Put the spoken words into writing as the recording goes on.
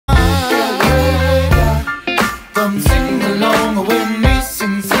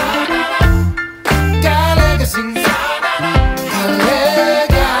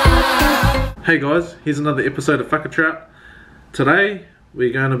Hey guys, here's another episode of Whakatrout. Today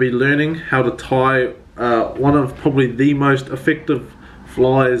we're going to be learning how to tie one of probably the most effective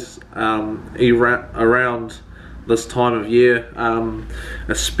flies around this time of year.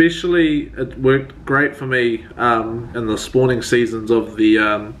 Especially it worked great for me in the spawning seasons of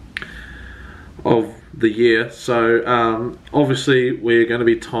the year. So obviously we're going to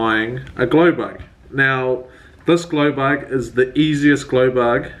be tying a Glo-Bug. Now this Glo-Bug is the easiest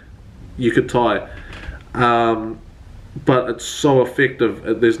Glo-Bug you could tie, but it's so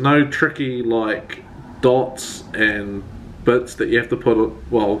effective. There's no tricky like dots and bits that you have to put,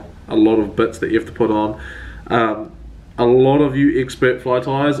 well, a lot of bits that you have to put on. A lot of you expert fly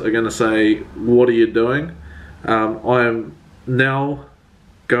tiers are going to say, what are you doing? I am now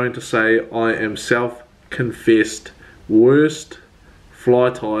going to say I am self-confessed worst fly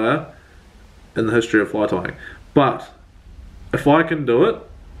tier in the history of fly tying, but if I can do it,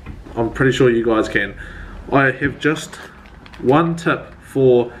 I'm pretty sure you guys can. I have just one tip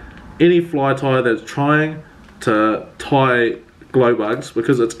for any fly tier that's trying to tie Glo-Bugs,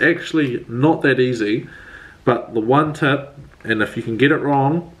 because it's actually not that easy, but the one tip, and if you can get it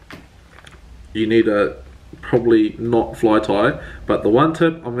wrong, you need to probably not fly tie, but the one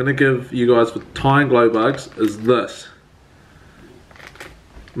tip I'm going to give you guys for tying Glo-Bugs is this: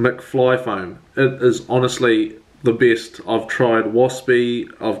 McFly foam. It is honestly the best. I've tried Waspy,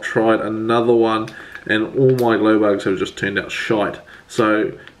 I've tried another one, and all my Glo-Bugs have just turned out shite.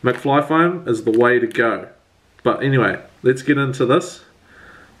 So McFly foam is the way to go. But anyway, let's get into this.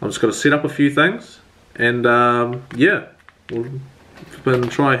 I'm just going to set up a few things, and yeah, we'll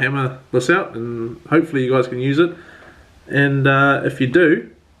try hammer this out, and hopefully you guys can use it. And if you do,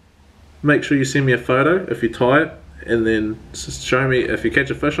 make sure you send me a photo if you tie it, and then just show me if you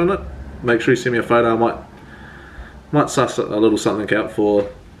catch a fish on it. Make sure you send me a photo. I might suss a little something out for,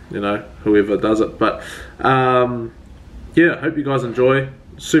 you know, whoever does it. But yeah, hope you guys enjoy.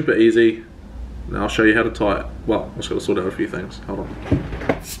 Super easy. Now I'll show you how to tie it. Well, I'm just going to sort out a few things. Hold on.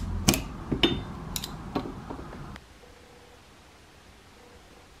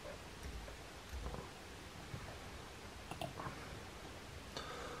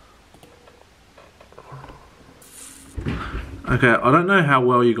 Okay, I don't know how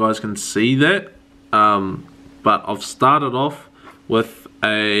well you guys can see that, but I've started off with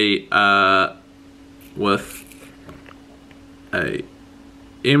a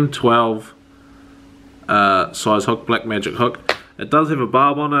M12 size hook, black magic hook. It does have a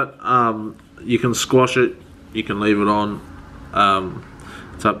barb on it. You can squash it, you can leave it on.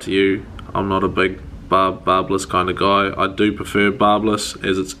 It's up to you. I'm not a big barbless kind of guy. I do prefer barbless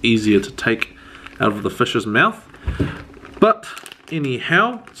as it's easier to take out of the fish's mouth. But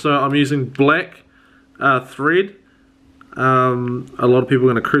anyhow, so I'm using black thread. A lot of people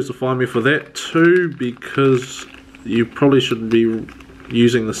are going to crucify me for that too, because you probably shouldn't be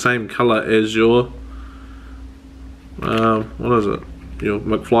using the same color as your what is it, your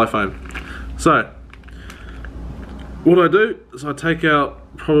McFly foam. So what I do is I take out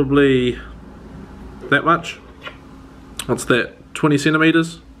probably that much, what's that, 20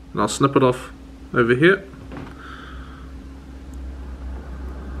 centimeters, and I'll snip it off over here.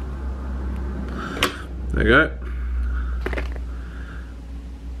 There you go.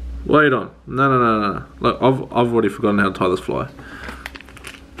 Wait on. No. Look, I've already forgotten how to tie this fly.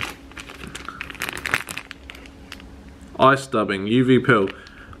 Ice dubbing, UV pill.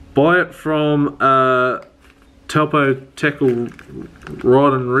 Buy it from Talpo Tackle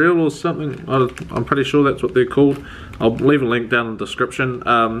Rod and Reel or something. I'm pretty sure that's what they're called. I'll leave a link down in the description.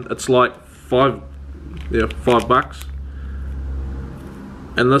 It's like $5.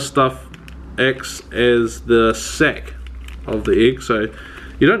 And this stuff acts as the sac of the egg, so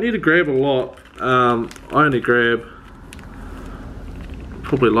you don't need to grab a lot. I only grab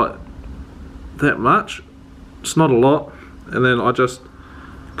probably like that much. It's not a lot, and then I just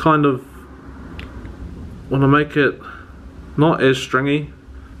kind of want to make it not as stringy,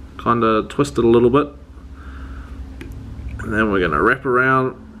 kind of twist it a little bit, and then we're going to wrap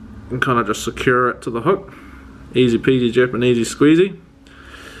around and kind of just secure it to the hook. Easy peasy Japanese squeezy.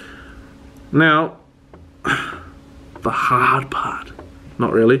 Now, the hard part,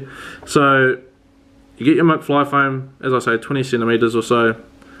 not really. So, you get your McFly foam, as I say, 20 centimeters or so,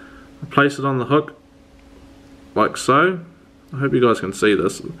 place it on the hook, like so. I hope you guys can see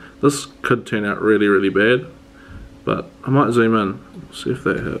this. This could turn out really, really bad, but I might zoom in, see if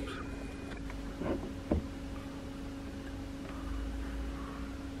that helps.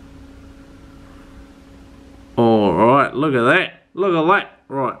 Alright, look at that,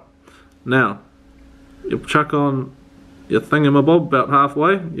 right. Now, you chuck on your thingamabob about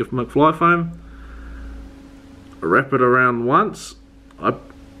halfway, your McFly foam, wrap it around once.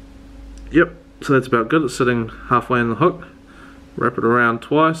 Yep, so that's about good. It's sitting halfway in the hook. Wrap it around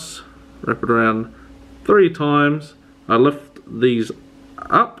twice, wrap it around 3 times. I lift these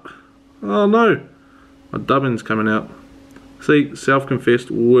up. Oh no, my dubbing's coming out. See,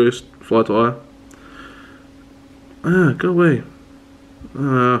 self-confessed worst fly tie. Go away.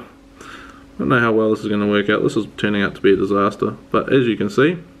 I don't know how well this is going to work out. This is turning out to be a disaster. But as you can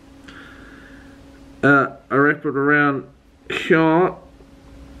see, I wrap it around here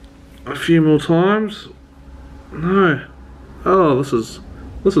a few more times. No. Oh, this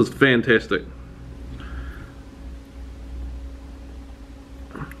is fantastic.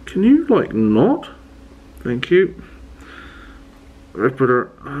 Can you like not? Thank you. Wrap it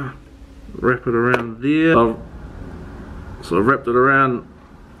around there. So I've wrapped it around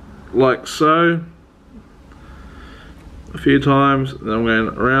like so a few times, and I'm going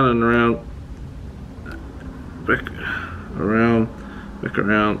around and around, back around, back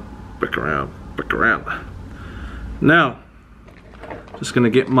around, back around, back around. Now, just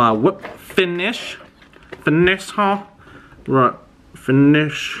gonna get my whip finish, huh? Right,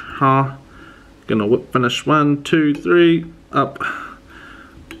 finish, huh? Gonna whip finish 1, 2, 3, up.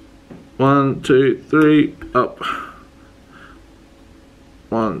 1, 2, 3, up.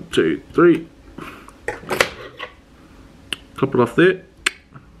 1, 2, 3. Clip it off there.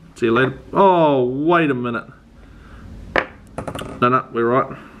 See you later. Oh, wait a minute. No, we're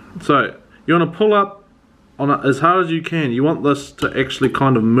right. So, you want to pull up on it as hard as you can. You want this to actually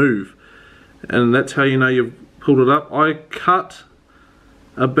kind of move. And that's how you know you've pulled it up. I cut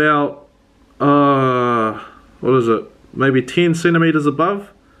about, what is it? Maybe 10 centimeters above.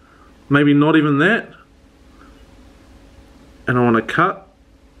 Maybe not even that. And I want to cut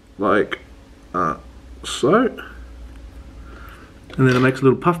like so, and then it makes a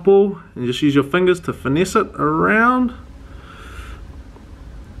little puff ball, and you just use your fingers to finesse it around.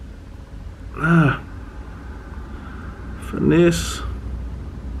 Finesse.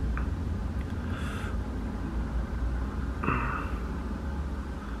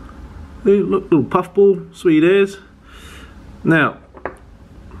 Hey, look, little puff ball, sweet as. Now,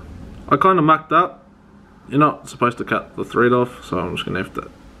 I kind of mucked up. You're not supposed to cut the thread off, so I'm just gonna have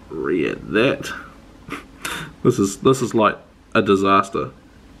to re-add that. This is like a disaster,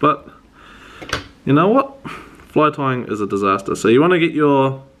 but you know what? Fly tying is a disaster. So you want to get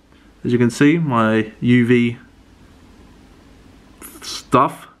your, as you can see, my UV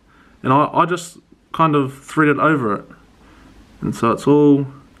stuff, and I just kind of thread it over it, and so it's all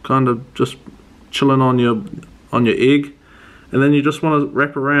kind of just chilling on your egg. And then you just want to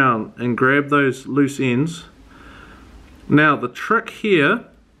wrap around and grab those loose ends. Now the trick here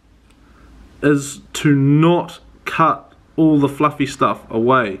is to not cut all the fluffy stuff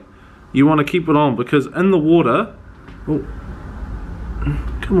away. You want to keep it on, because in the water, oh,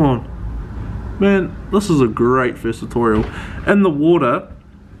 come on, man, this is a great first tutorial. In the water,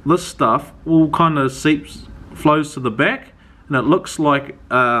 this stuff all kind of flows to the back, and it looks like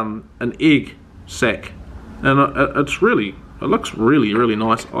an egg sac, and it looks really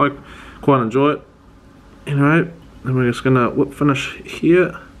nice. I quite enjoy it. Anyway, then we're just gonna whip finish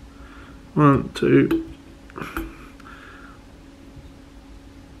here. 1, 2.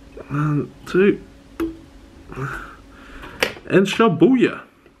 1, 2. And shabooya.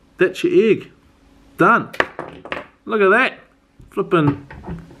 That's your egg. Done. Look at that. Flipping.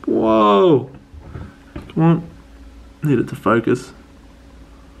 Whoa. Come on. Need it to focus.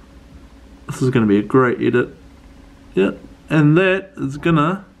 This is gonna be a great edit. Yep. And that is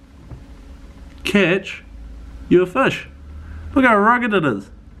gonna catch your fish. Look how rugged it is.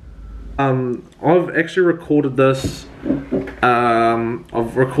 I've actually recorded this.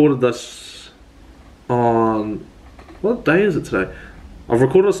 I've recorded this on, what day is it today? I've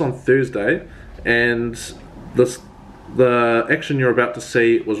recorded this on Thursday, and the action you're about to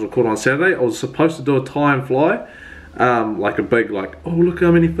see was recorded on Saturday. I was supposed to do a Tie&Fly, like a big, like, oh look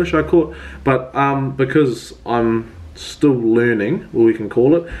how many fish I caught, but because I'm still learning, what we can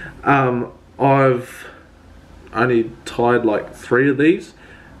call it, I've only tied like 3 of these,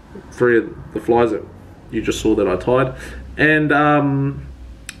 3 of the flies that you just saw that I tied, and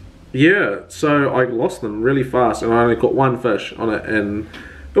yeah, so I lost them really fast, and I only caught 1 fish on it, and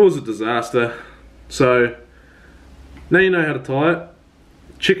it was a disaster. So now you know how to tie it.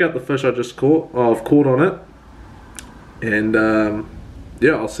 Check out the fish I just caught, I've caught on it, and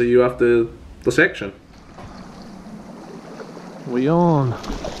yeah, I'll see you after this action. We on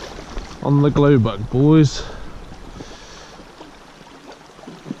the Glo-Bug, boys.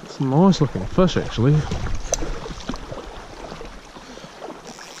 It's a nice looking fish actually.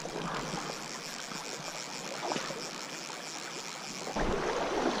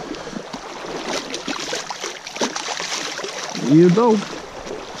 you go.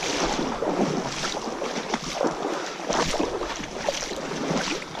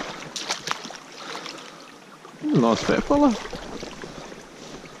 Nice fat fella.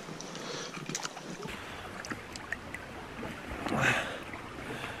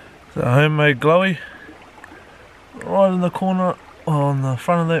 The homemade glowy right in the corner on the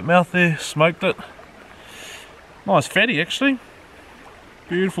front of that mouth there, smoked it. Nice fatty actually.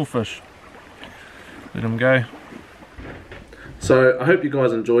 Beautiful fish. Let him go. So I hope you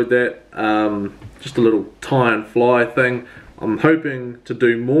guys enjoyed that. Just a little tie and fly thing. I'm hoping to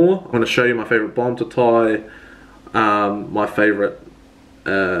do more. I'm going to show you my favourite bomb to tie, my favourite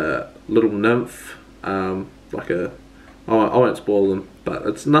little nymph, like a, I won't spoil them, but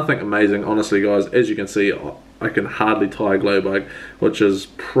it's nothing amazing, honestly guys. As you can see, I can hardly tie a Glo-Bug, which is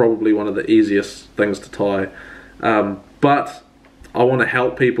probably one of the easiest things to tie. But I want to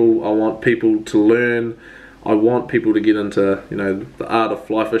help people. I want people to learn. I want people to get into, you know, the art of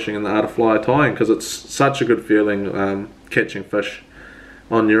fly fishing and the art of fly tying, because it's such a good feeling catching fish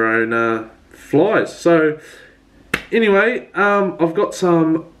on your own flies. So anyway, I've got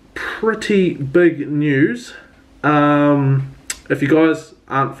some pretty big news. If you guys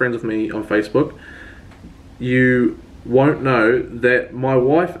aren't friends with me on Facebook, you won't know that my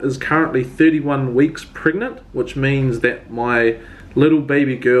wife is currently 31 weeks pregnant, which means that my little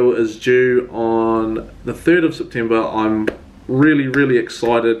baby girl is due on the 3rd of September. I'm really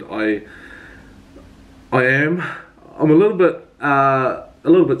excited. I'm a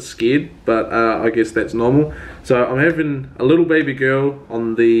little bit scared, but I guess that's normal. So I'm having a little baby girl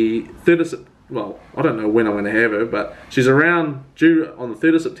on the 3rd of September. Well, I don't know when I'm going to have her, but she's around due on the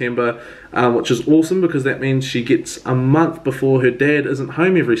 3rd of September, which is awesome because that means she gets a month before her dad isn't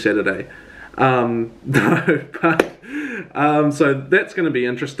home every Saturday. So that's going to be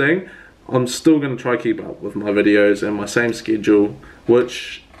interesting. I'm still going to try to keep up with my videos and my same schedule,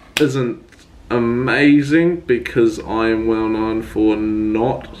 which isn't amazing because I am well known for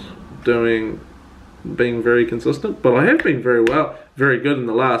not being very consistent, but I have been very good in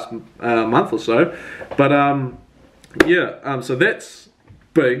the last month or so. But yeah, so that's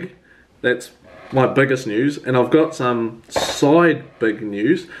big. That's my biggest news, and I've got some side big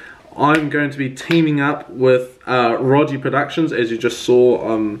news. I'm going to be teaming up with Roger Productions, as you just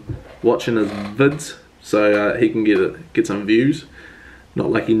saw watching his vids, so he can get some views.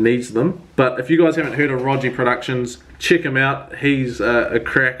 Not like he needs them, but if you guys haven't heard of Roger Productions, check him out. He's a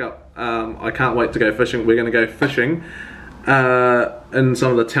crack up. I can't wait to go fishing. We're going to go fishing in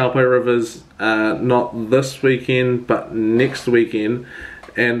some of the Taupo rivers, not this weekend, but next weekend.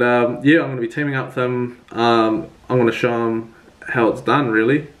 And yeah, I'm going to be teaming up with him. I'm going to show him how it's done,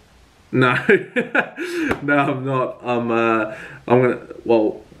 really. No, no, I'm not.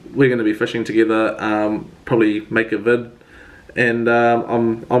 Well, we're gonna be fishing together. Probably make a vid, and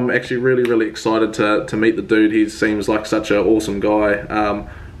I'm actually really excited to meet the dude. He seems like such an awesome guy.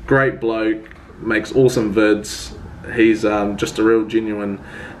 Great bloke, makes awesome vids. He's just a real genuine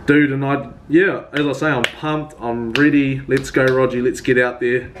dude, and yeah, as I say, I'm pumped. I'm ready. Let's go, Roger. Let's get out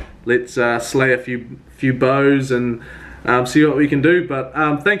there. Let's slay a few bows and see what we can do. But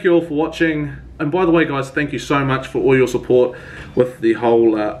thank you all for watching, and by the way guys, thank you so much for all your support with the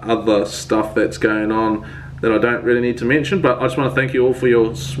whole other stuff that's going on that I don't really need to mention, but I just want to thank you all for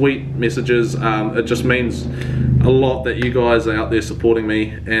your sweet messages. It just means a lot that you guys are out there supporting me,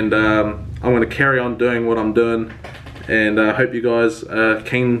 and I'm going to carry on doing what I'm doing, and I hope you guys are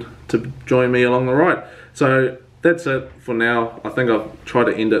keen to join me along the ride. So that's it for now. I think I've tried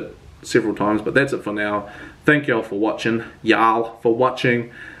to end it several times, but that's it for now. Thank y'all for watching,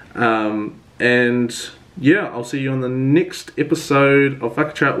 and yeah, I'll see you on the next episode of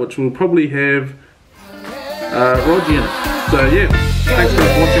Whakachat, which will probably have Roger in it. So yeah, thanks for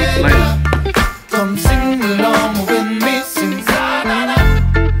watching, later.